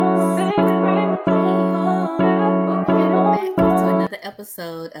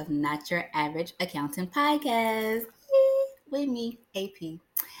episode of Not Your Average Accounting Podcast with me, AP.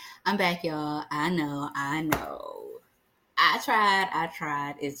 I'm back, y'all. I know. I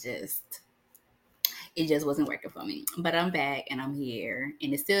tried. It just wasn't working for me. But I'm back and I'm here.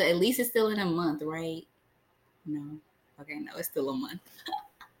 And at least it's still in a month, right? No. Okay, no, it's still a month.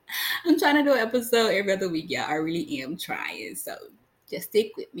 I'm trying to do an episode every other week, y'all. I really am trying. So just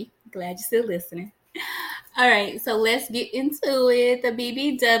stick with me. Glad you're still listening. All right, so let's get into it. The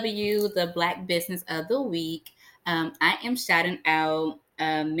BBW, the Black Business of the Week. I am shouting out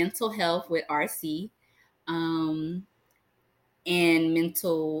mental health with RC um, and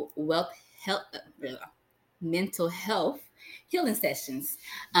mental health healing sessions.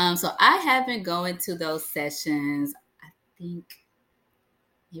 So I have been going to those sessions. I think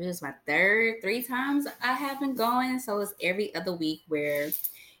it was my three times I have been going. So it's every other week where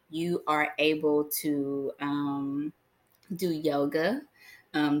you are able to do yoga,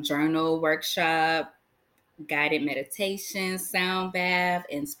 journal workshop, guided meditation, sound bath,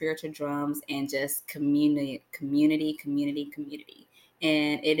 and spiritual drums, and just community.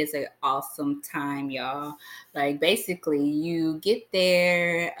 And it is an awesome time, y'all. Like basically, you get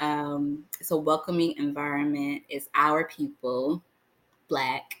there. It's a welcoming environment. It's our people,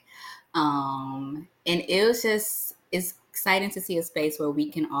 Black, and it was just it's exciting to see a space where we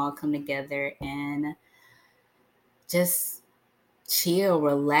can all come together and just chill,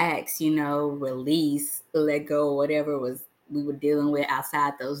 relax, release, let go, whatever was we were dealing with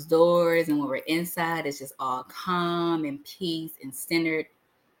outside those doors. And when we're inside, it's just all calm and peace and centered.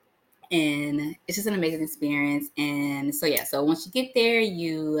 And it's just an amazing experience. And so, yeah, so once you get there,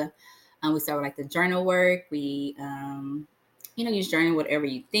 we start with like the journal work. You just journal whatever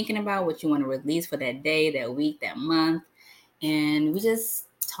you're thinking about, what you want to release for that day, that week, that month, and we just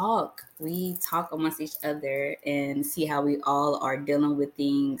talk. We talk amongst each other and see how we all are dealing with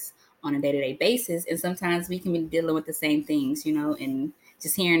things on a day-to-day basis. And sometimes we can be dealing with the same things, and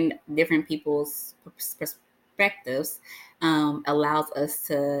just hearing different people's perspectives allows us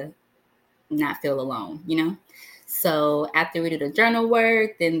to not feel alone. So after we do the journal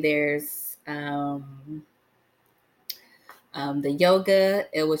work, then there's the yoga,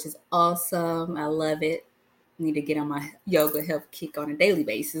 which is awesome. I love it. Need to get on my yoga health kick on a daily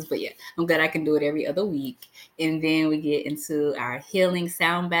basis, but yeah, I'm glad I can do it every other week. And then we get into our healing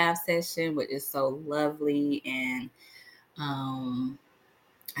sound bath session, which is so lovely. And I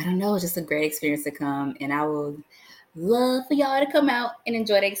don't know, it's just a great experience to come. And I would love for y'all to come out and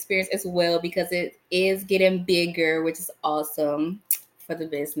enjoy the experience as well, because it is getting bigger, which is awesome for the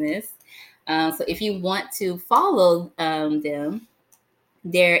business. So if you want to follow them,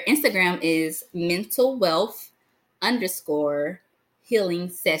 their Instagram is mental wealth underscore healing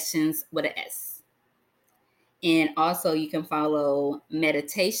sessions with an S. And also you can follow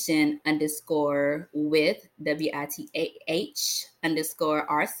meditation underscore with WITAH underscore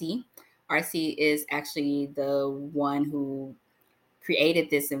RC. RC is actually the one who created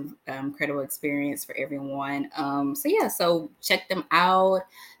this incredible experience for everyone. So check them out.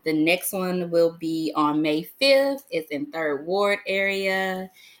 The next one will be on May 5th. It's in Third Ward area.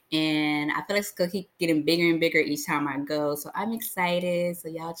 And I feel like it's going to keep getting bigger and bigger each time I go. So I'm excited. So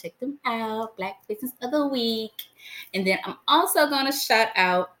y'all check them out. Black Business of the Week. And then I'm also going to shout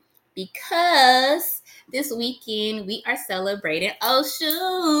out, because this weekend we are celebrating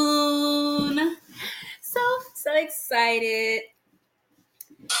Oshun. So excited.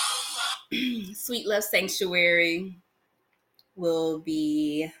 Sweet Love Sanctuary will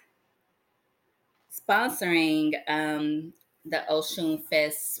be sponsoring the Oshun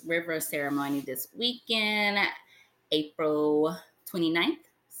Fest River Ceremony this weekend, April 29th,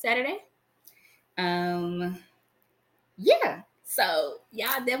 Saturday. Yeah, so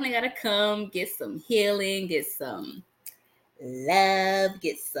y'all definitely gotta come get some healing, get some love,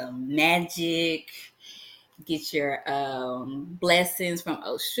 get some magic, get your blessings from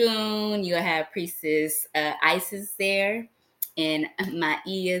Oshun. You'll have Priestess Isis there, and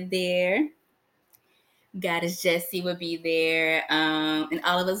Maia there. Goddess Jessie will be there, and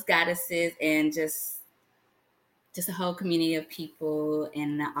all of us goddesses, and just a whole community of people,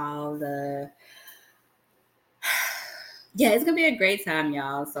 and all the yeah, it's gonna be a great time,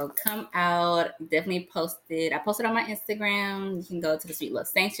 y'all. So come out. Definitely post it. I posted on my Instagram. You can go to the Sweet Love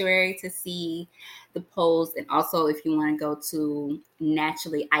Sanctuary to see the post. And also, if you want to go to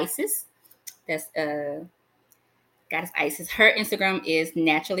Naturally Isis, that's Goddess Isis. Her Instagram is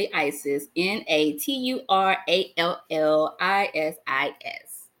Naturally Isis, NATURALLISIS.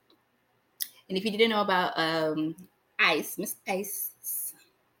 And if you didn't know about Miss Ice,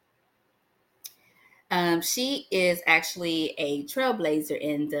 She is actually a trailblazer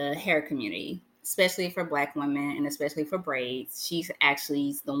in the hair community, especially for Black women and especially for braids. She's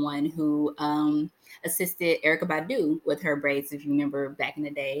actually the one who assisted Erica Badu with her braids. If you remember back in the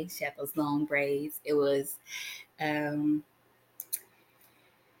day, she had those long braids. It was um,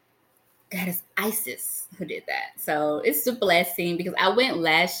 Goddess Isis who did that. So it's a blessing because I went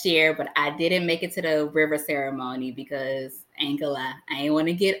last year, but I didn't make it to the river ceremony because I ain't gonna lie, I ain't want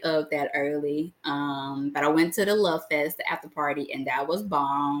to get up that early. But I went to the Love Fest, the after party, and that was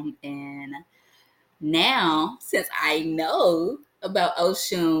bomb. And now, since I know about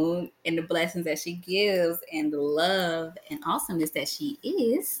Oshun and the blessings that she gives and the love and awesomeness that she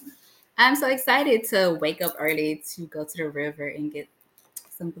is, I'm so excited to wake up early to go to the river and get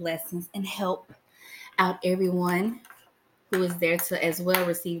some blessings and help out everyone who is there to as well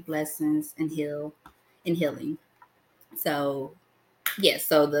receive blessings and healing. So yes,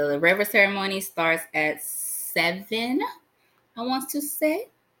 so the river ceremony starts at 7, I want to say.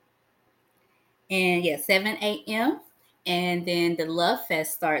 And yeah, 7 a.m. And then the Love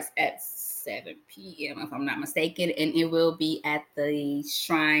Fest starts at 7 p.m. if I'm not mistaken. And it will be at the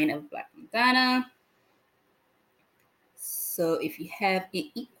Shrine of Black Madonna. So if you have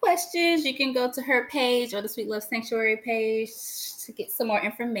any questions, you can go to her page or the Sweet Love Sanctuary page to get some more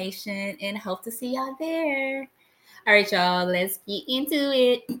information and hope to see y'all there. All right, y'all, let's get into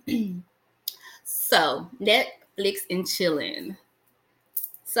it. So, Netflix and chilling.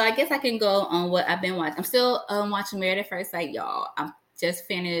 So I guess I can go on what I've been watching. I'm still watching Married at First Sight, y'all. I just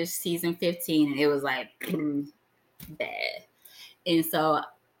finished season 15 and it was like bad. And so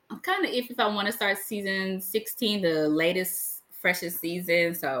I'm kind of if I want to start season 16, the latest, freshest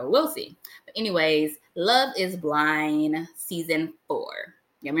season. So we'll see. But anyways, Love is Blind season 4.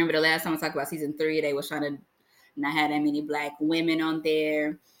 Yeah, remember the last time I talked about season 3, they was trying to not have that many Black women on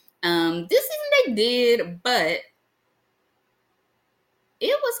there. This season they did, but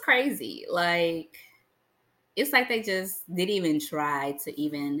it was crazy. Like, it's like they just didn't even try to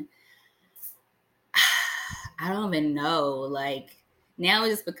even, I don't even know. Like, now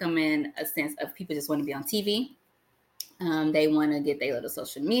it's just becoming a sense of people just want to be on TV. They want to get their little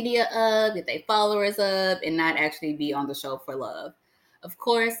social media up, get their followers up, and not actually be on the show for love. Of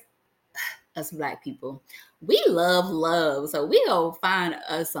course, us Black people, we love love, so we go find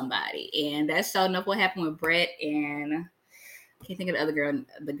us somebody, and that's showing up what happened with Brett and I can't think of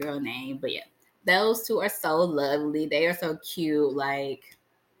the girl name, but yeah, those two are so lovely. They are so cute. Like,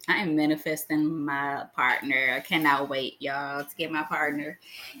 I am manifesting my partner. I cannot wait, y'all, to get my partner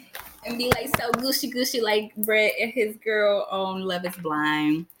and be like so gushy like Brett and his girl on Love Is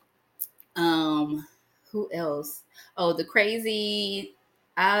Blind. Who else? Oh, the crazy.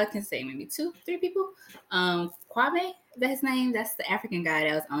 I can say maybe 2, 3 people. Kwame, that's his name. That's the African guy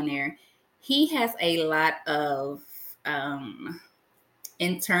that was on there. He has a lot of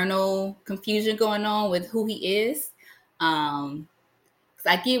internal confusion going on with who he is. Cause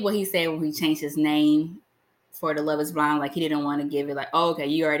I get what he said when he changed his name for the Love Is Blind. Like, he didn't want to give it like, oh, okay,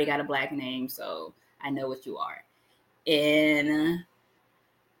 you already got a Black name, so I know what you are. And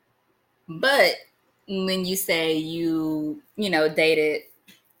but when you say you know, dated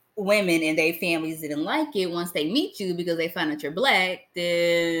women and their families didn't like it once they meet you because they find out you're Black,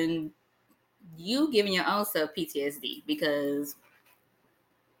 then you giving your own self PTSD because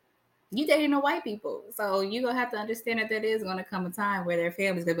you dating the white people. So you gonna have to understand that there is gonna come a time where their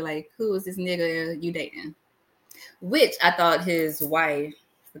family's gonna be like, who is this nigga you dating? Which I thought his wife,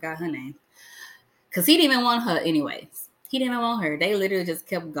 forgot her name, because he didn't even want her anyways. He didn't even want her. They literally just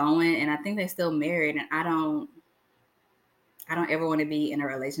kept going, and I think they still married. And I don't ever want to be in a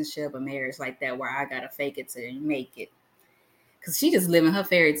relationship or marriage like that where I gotta fake it to make it. Cause she just living her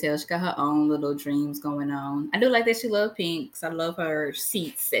fairy tale. She got her own little dreams going on. I do like that she loved pink. Cause I love her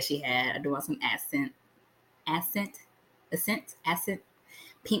seats that she had. I do want some accent,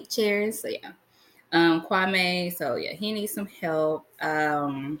 pink chairs. So yeah. Kwame. So yeah, he needs some help.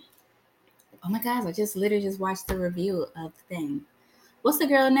 Oh my gosh, I just literally just watched the review of the thing. What's the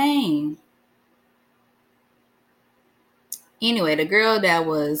girl name? Anyway, the girl that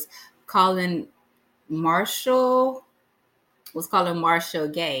was calling Marshall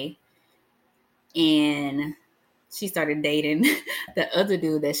gay, and she started dating the other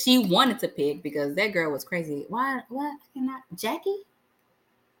dude that she wanted to pick because that girl was crazy. Why? What? I cannot. Jackie?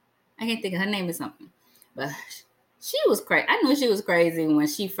 I can't think of her name or something. But she was crazy. I knew she was crazy when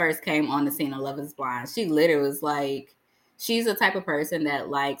she first came on the scene of Love Is Blind. She literally was like, she's the type of person that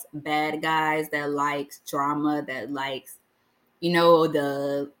likes bad guys, that likes drama, that likes, you know,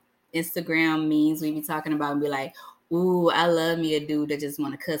 the Instagram memes we be talking about and be like, ooh, I love me a dude that just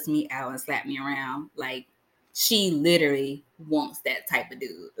want to cuss me out and slap me around. Like, she literally wants that type of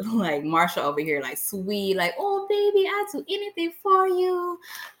dude. Like Marsha over here, like sweet, like, oh baby, I do anything for you.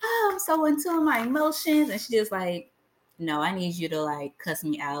 Oh, I'm so in tune with my emotions. And she just like, no, I need you to like cuss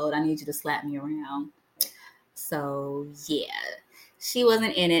me out. I need you to slap me around. So yeah, she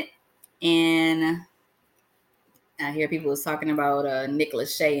wasn't in it. And I hear people was talking about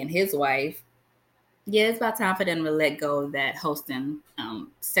Nicholas Shea and his wife. Yeah, it's about time for them to let go of that hosting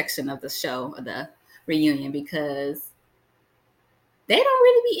section of the show, of the reunion, because they don't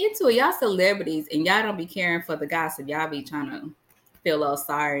really be into it. Y'all celebrities, and y'all don't be caring for the gossip. Y'all be trying to feel all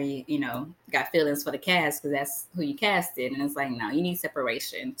sorry, got feelings for the cast because that's who you casted. And it's like, no, you need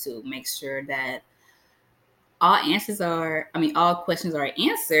separation to make sure that all questions are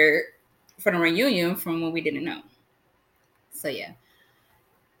answered for the reunion from what we didn't know. So yeah.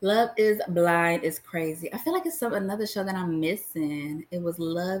 Love is Blind is crazy. I feel like it's another show that I'm missing. It was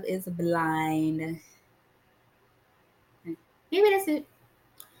Love is Blind. Maybe that's it.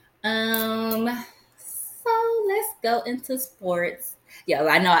 So let's go into sports. Yeah,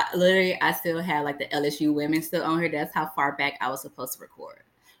 I know. I still have like the LSU women still on here. That's how far back I was supposed to record.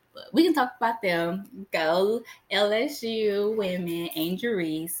 But we can talk about them. Go LSU women, Angel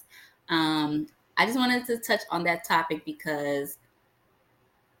Reese. I just wanted to touch on that topic because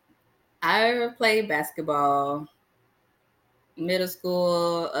I played basketball middle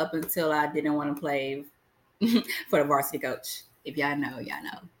school up until I didn't want to play for the varsity coach. If y'all know, y'all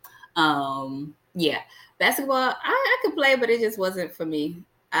know. Yeah, basketball I could play, but it just wasn't for me.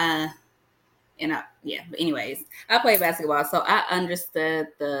 Yeah. But anyways, I played basketball, so I understood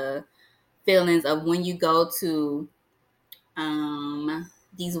the feelings of when you go to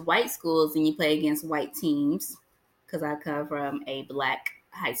these white schools and you play against white teams. Because I come from a black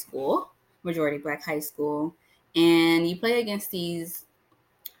high school, majority black high school, and you play against these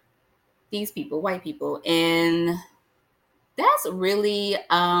people, white people, and that's really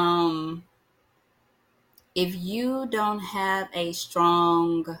if you don't have a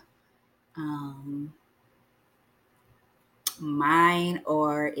strong mind,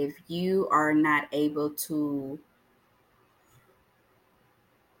 or if you are not able to,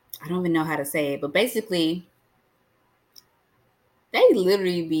 I don't even know how to say it, but basically they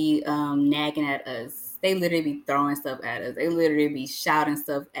literally be nagging at us. They literally be throwing stuff at us. They literally be shouting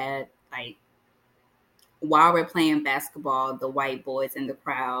stuff at, like, while we're playing basketball, the white boys in the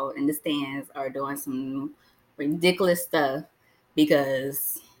crowd in the stands are doing some ridiculous stuff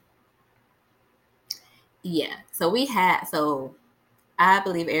because, yeah. So I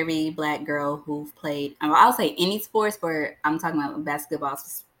believe every black girl who've played, I'll say any sports, but I'm talking about basketball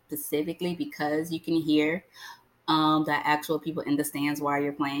specifically because you can hear the actual people in the stands while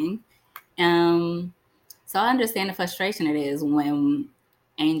you're playing. So I understand the frustration it is when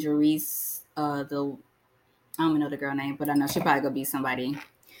Angel Reese, I don't even know the girl name, but I know she'll probably gonna be somebody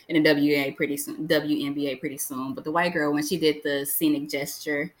in the WNBA pretty soon. But the white girl, when she did the scenic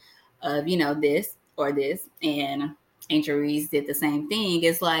gesture of, this or this, and Angel Reese did the same thing,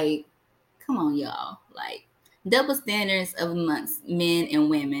 it's like, come on, y'all. Like, double standards amongst men and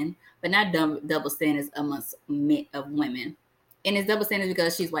women, but not double standards amongst men of women. And it's double standards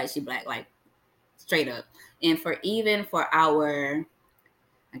because she's white, she's black, like straight up. And for our,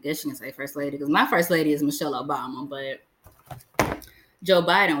 I guess you can say first lady, because my first lady is Michelle Obama, but Joe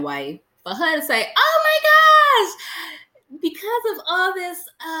Biden wife, for her to say, "Oh my gosh," because of all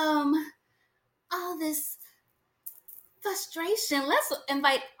this frustration, let's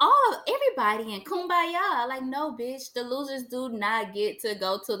invite everybody in kumbaya. Like, no, bitch, the losers do not get to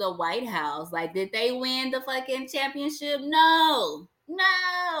go to the White House. Like, did they win the fucking championship? No.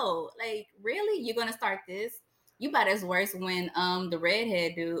 Like, really? You're gonna start this? You about as worse when the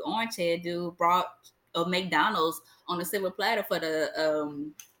redhead dude, orange head dude brought a McDonald's on a silver platter for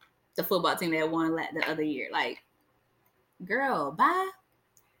the football team that won the other year. Like, girl, bye.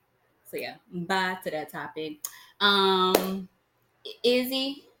 So yeah, bye to that topic. Um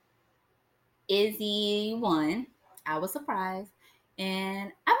Izzy won. I was surprised,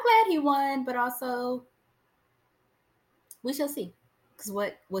 and I'm glad he won. But also, we shall see, because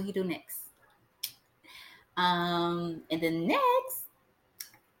what he do next. And then next,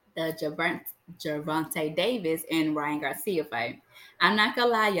 the Gervonta Davis and Ryan Garcia fight. I'm not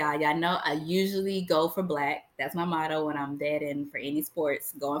gonna lie, y'all. Y'all know I usually go for black. That's my motto when I'm dead in for any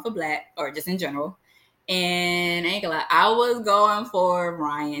sports, going for black or just in general. And I ain't gonna lie, I was going for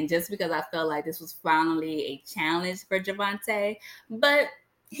Ryan just because I felt like this was finally a challenge for Gervonta. But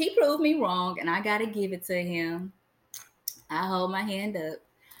he proved me wrong, and I gotta give it to him. I hold my hand up.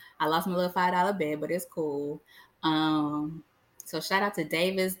 I lost my little $5 bet, but it's cool. Um, so shout out to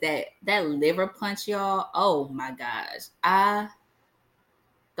Davis. That liver punch, y'all. Oh my gosh, I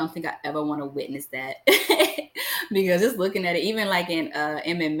don't think I ever want to witness that because just looking at it, even like in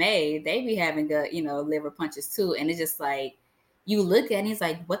MMA, they be having the liver punches too, and it's just like you look at it, and it's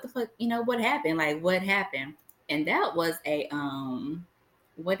like, what the fuck, what happened? Like, what happened? And that was a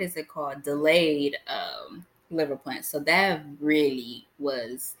what is it called? Delayed liver punch. So that really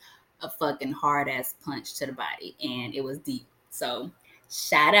was a fucking hard ass punch to the body, and it was deep. So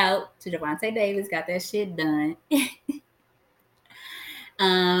shout out to Javante Davis, got that shit done.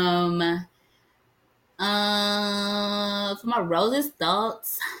 um for my roses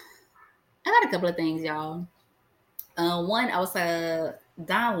thoughts, I got a couple of things, y'all. One, I was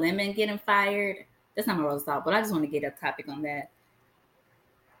Don Lemon getting fired. That's not my rose thought, but I just want to get a topic on that.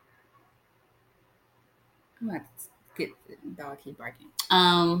 I'm gonna get dog keep barking.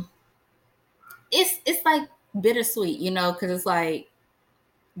 It's like bittersweet, because it's like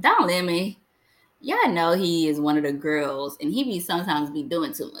Don Lemon. Y'all know he is one of the girls, and he be sometimes be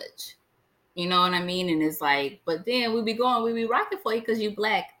doing too much. You know what I mean? And it's like, but then we be rocking for you because you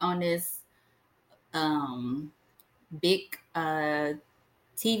black on this um big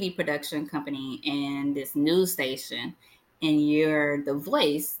TV production company and this news station, and you're the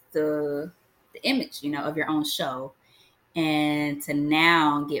voice, the image, of your own show, and to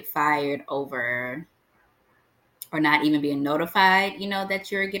now get fired over or not even being notified,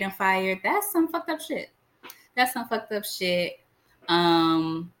 that you're getting fired. That's some fucked up shit. That's some fucked up shit.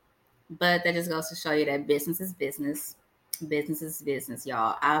 Um, but that just goes to show you that business is business. Business is business,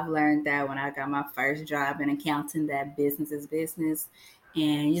 y'all. I've learned that when I got my first job in accounting, that business is business.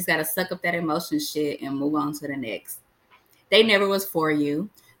 And you just gotta suck up that emotion shit and move on to the next. They never was for you.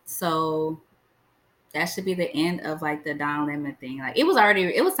 So that should be the end of like the Don Lemon thing. Like it was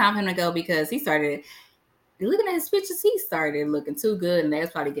time for him to go because he started looking at his pictures, he started looking too good, and they was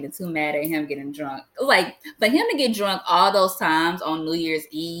probably getting too mad at him getting drunk. Like for him to get drunk all those times on New Year's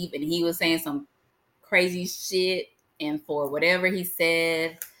Eve, and he was saying some crazy shit, and for whatever he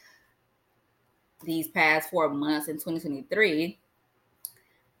said these past 4 months in 2023,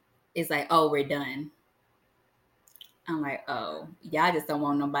 it's like, oh, we're done. I'm like, oh, y'all just don't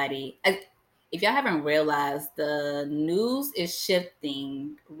want nobody. If y'all haven't realized, the news is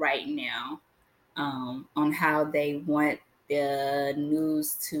shifting right now on how they want the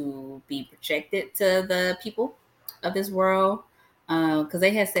news to be projected to the people of this world. Because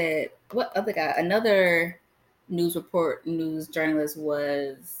they had said, what other guy, another news journalist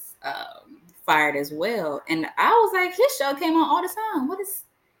was fired as well. And I was like, his show came on all the time. What is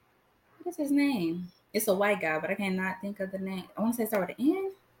his name? It's a white guy, but I cannot think of the name. I want to say start with an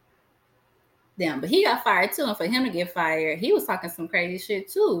N. Damn, but he got fired too. And for him to get fired, he was talking some crazy shit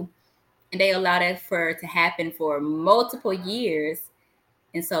too. And they allowed that to happen for multiple years.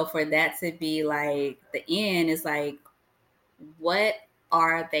 And so for that to be like the end is like, what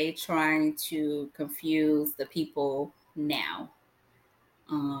are they trying to confuse the people now?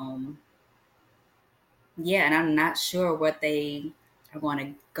 Um, yeah, and I'm not sure what they are going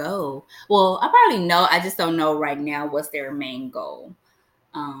to go. Well, I probably know. I just don't know right now what's their main goal.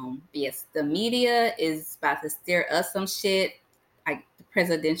 Yes, the media is about to steer us some shit. Like the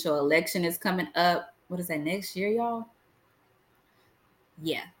presidential election is coming up. What is that next year, y'all?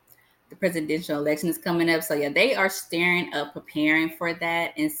 Yeah, the presidential election is coming up. So yeah, they are steering up, preparing for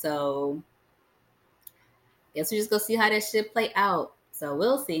that. And so guess we just go see how that shit play out. So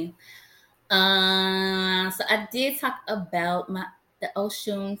we'll see. So I did talk about the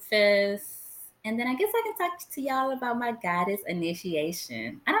Oshun Fest. And then I guess I can talk to y'all about my goddess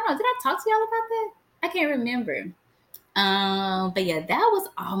initiation. I don't know, did I talk to y'all about that? I can't remember. But yeah, that was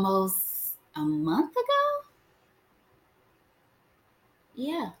almost a month ago.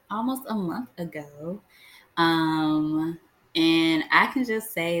 Yeah, almost a month ago. Um, and I can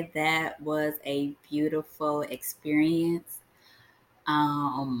just say that was a beautiful experience,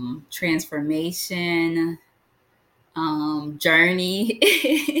 transformation, journey.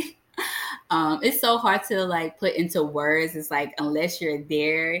 It's so hard to like put into words. It's like unless you're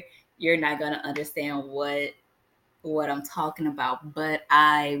there, you're not gonna understand what I'm talking about. But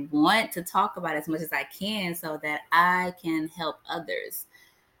I want to talk about as much as I can so that I can help others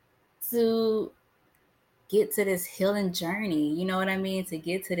to get to this healing journey. You know what I mean? To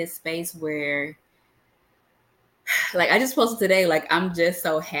get to this space where, like, I just posted today, like, I'm just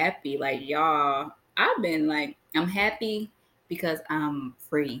so happy. Like, y'all, I've been like, I'm happy because I'm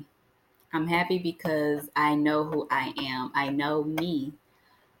free. I'm happy because I know who I am. I know me.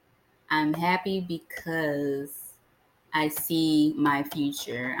 I'm happy because I see my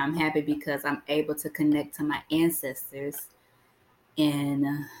future. I'm happy because I'm able to connect to my ancestors. And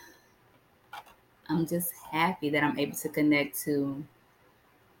I'm just happy that I'm able to connect to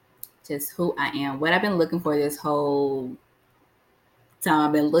just who I am. What I've been looking for this whole time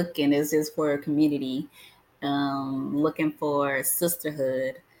I've been looking is just for a community, looking for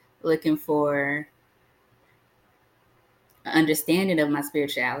sisterhood, looking for understanding of my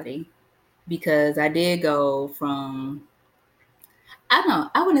spirituality. Because I did go from, I don't know,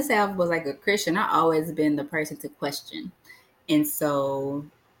 I wouldn't say I was like a Christian. I always been the person to question. And so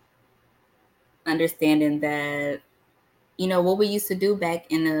understanding that, what we used to do back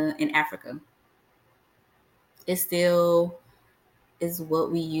in Africa, it still is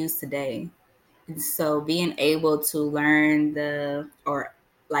what we use today. And so being able to learn or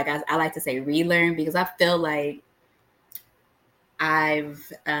like I like to say relearn, because I feel like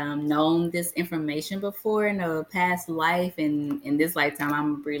I've known this information before in a past life, and in this lifetime,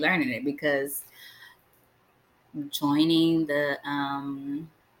 I'm relearning it because joining the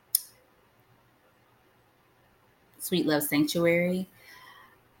Sweet Love Sanctuary.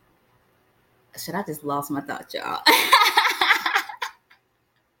 Should I just lost my thought, y'all?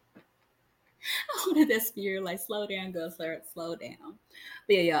 I wanted that spirit like slow down, go slow down.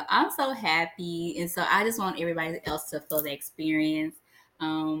 But yeah, I'm so happy, and so I just want everybody else to feel the experience.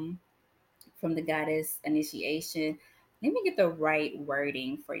 Um, from the goddess initiation. Let me get the right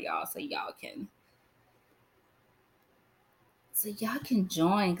wording for y'all so y'all can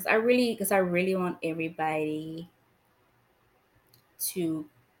join because I really want everybody to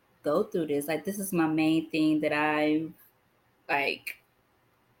go through this. Like this is my main thing that like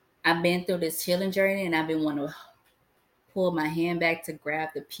I've been through this healing journey, and I've been wanting to pull my hand back to grab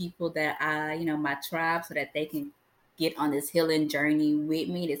the people that my tribe, so that they can get on this healing journey with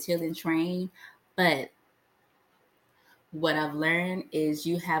me, this healing train. But what I've learned is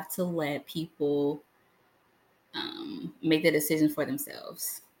you have to let people make the decision for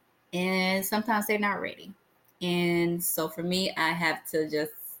themselves. And sometimes they're not ready. And so for me, I have to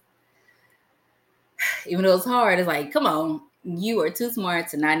just, even though it's hard, it's like, come on, you are too smart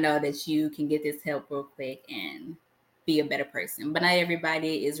to not know that you can get this help real quick and be a better person. But not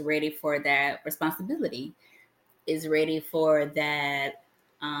everybody is ready for that responsibility, is ready for that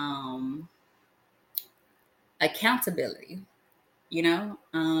accountability,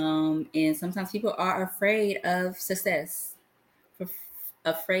 and sometimes people are afraid of success,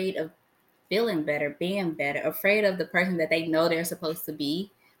 afraid of feeling better, being better, afraid of the person that they know they're supposed to be.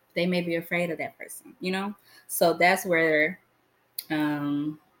 They may be afraid of that person. So that's where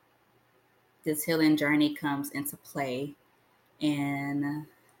um, this healing journey comes into play. And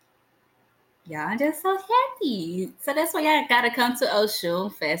yeah, I'm just so happy. So that's why y'all gotta come to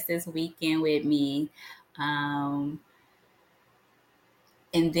Oshun Fest this weekend with me. Um,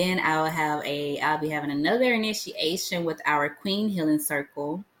 and then I'll be having another initiation with our Queen Healing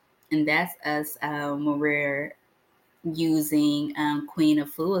Circle. And that's us when we're using Queen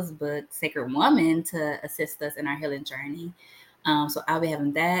Afua's book, Sacred Woman, to assist us in our healing journey. So I'll be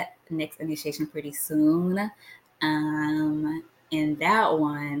having that next initiation pretty soon. And that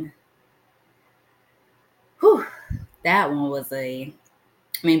one, whew, that one was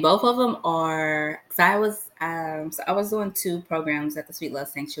both of them are. So I was doing two programs at the Sweet Love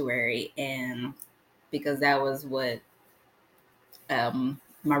Sanctuary, and because that was what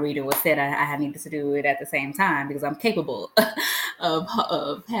my reader was said, I needed to do it at the same time because I'm capable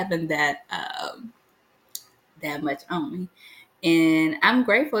of having that much on me. And I'm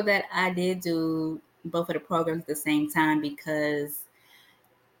grateful that I did do both of the programs at the same time because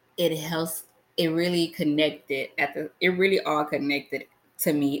it helps. It really connected it really all connected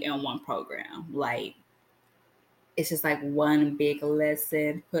to me in one program. Like it's just like one big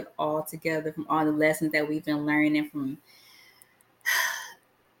lesson put all together from all the lessons that we've been learning, from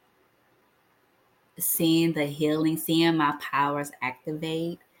seeing the healing, seeing my powers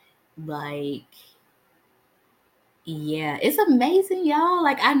activate. Like, yeah, it's amazing, y'all.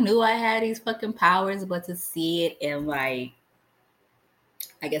 Like, I knew I had these fucking powers, but to see it in, like,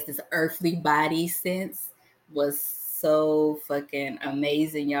 I guess this earthly body sense was so fucking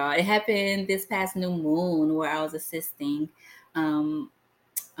amazing, y'all. It happened this past new moon where I was assisting um,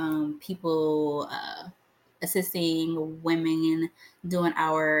 people, assisting women doing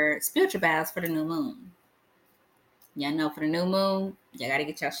our spiritual baths for the new moon. Y'all know for the new moon, y'all gotta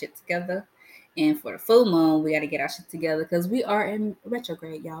get y'all shit together. And for the full moon, we gotta get our shit together because we are in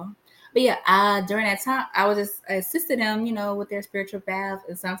retrograde, y'all. But yeah, during that time, I was just assisting them, with their spiritual bath.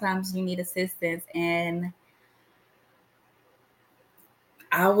 And sometimes you need assistance. And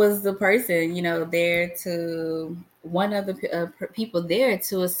I was the person, there to one of the people there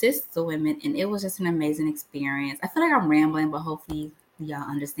to assist the women, and it was just an amazing experience. I feel like I'm rambling, but hopefully y'all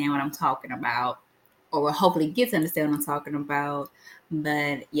understand what I'm talking about, or will hopefully get to understand what I'm talking about.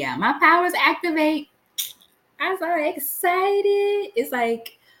 But yeah, my powers activate. I was so excited. It's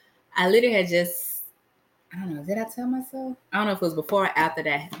like I literally had just, I don't know, did I tell myself? I don't know if it was before or after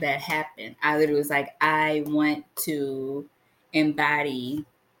that happened. I literally was like, I want to embody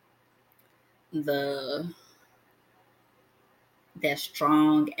the that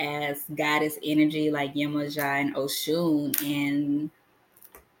strong as goddess energy like Yemaja and Oshun, and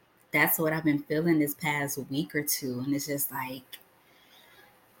that's what I've been feeling this past week or two, and it's just like,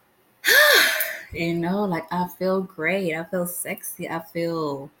 like I feel great, I feel sexy, I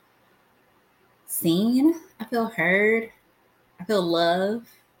feel seen, I feel heard, I feel love,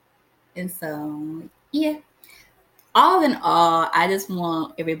 and so yeah. All in all, I just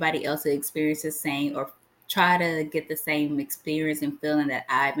want everybody else to experience the same or try to get the same experience and feeling that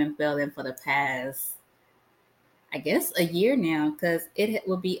I've been feeling for the past, I guess, a year now, because it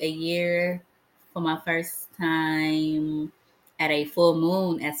will be a year for my first time at a full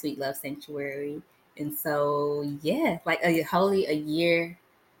moon at Sweet Love Sanctuary. And so, yeah, like a year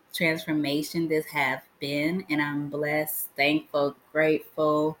transformation this have been. And I'm blessed, thankful,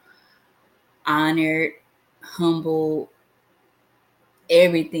 grateful, honored, humble,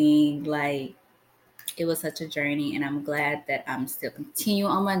 everything. Like, it was such a journey, and I'm glad that I'm still continuing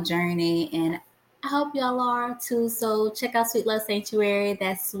on my journey, and I hope y'all are too. So check out Sweet Love Sanctuary.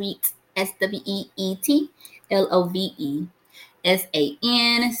 That's Sweet,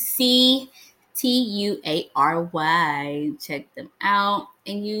 SWEETLOVESANCTUARY. Check them out,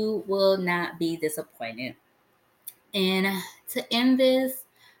 and you will not be disappointed. And to end this,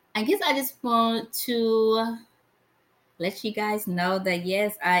 I guess I just want to let you guys know that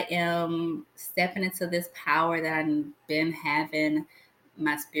yes, I am stepping into this power that I've been having,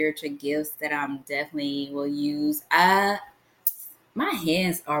 my spiritual gifts that I'm definitely will use. My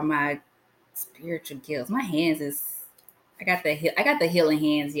hands are my spiritual gifts. My hands is I got the healing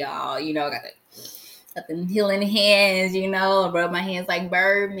hands, y'all. Got the healing hands. I rub my hands like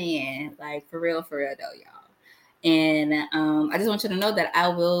Birdman, like for real though, y'all. And I just want you to know that I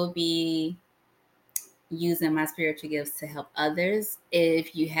will be using my spiritual gifts to help others.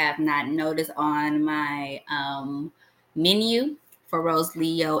 If you have not noticed on my menu for Rose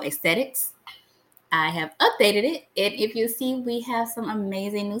Leo Aesthetics, I have updated it. And if you see, we have some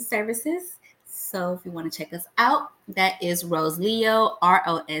amazing new services. So if you want to check us out, that is Rose Leo,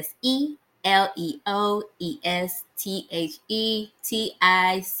 RoseLeoEsthetics,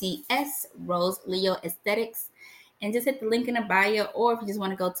 Rose Leo Aesthetics. And just hit the link in the bio, or if you just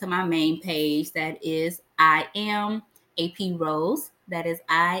want to go to my main page, that is I am AP Rose. That is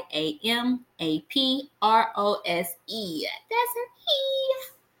IAMAPROSE. That's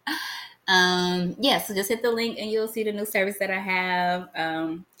her. Yeah, so just hit the link and you'll see the new service that I have.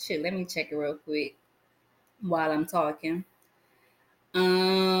 Let me check it real quick while I'm talking.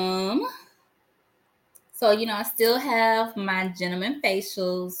 So I still have my gentleman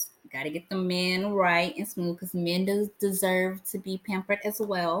facials. Got to get the men right and smooth because men deserve to be pampered as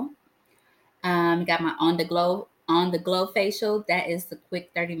well. Got my on the glow facial. That is the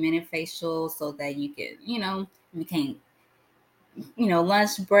quick 30-minute facial, so that you can, you can't,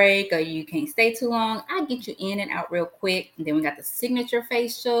 lunch break or you can't stay too long. I get you in and out real quick. And then we got the signature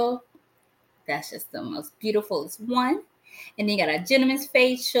facial. That's just the most beautiful one. And then you got our gentleman's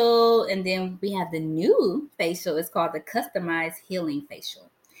facial. And then we have the new facial. It's called the customized healing facial.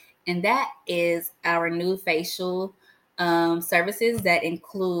 And that is our new facial services that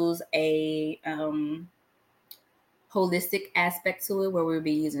includes a holistic aspect to it, where we'll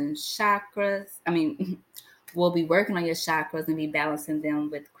be using chakras. We'll be working on your chakras and be balancing them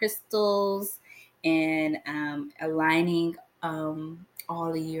with crystals and aligning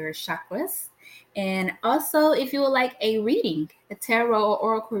all of your chakras. And also, if you would like a reading, a tarot or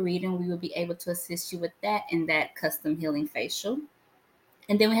oracle reading, we will be able to assist you with that in that custom healing facial.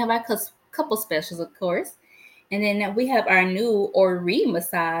 And then we have our couple specials, of course. And then we have our new Ori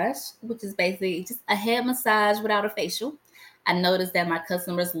massage, which is basically just a head massage without a facial. I noticed that my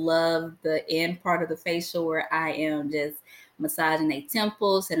customers love the end part of the facial where I am just massaging their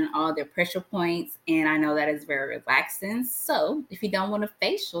temples and all their pressure points. And I know that is very relaxing. So if you don't want a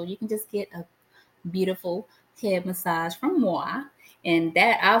facial, you can just get a beautiful head massage from Moi. And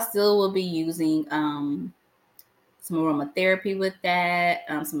that I still will be using some aromatherapy with that,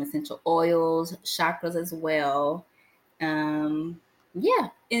 some essential oils, chakras as well. Yeah,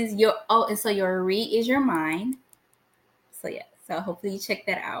 and so your re is your mind. So yeah, So hopefully you check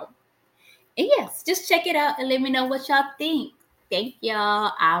that out. And yes, just check it out and let me know what y'all think. Thank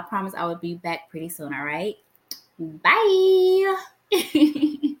y'all. I promise I will be back pretty soon. All right. Bye.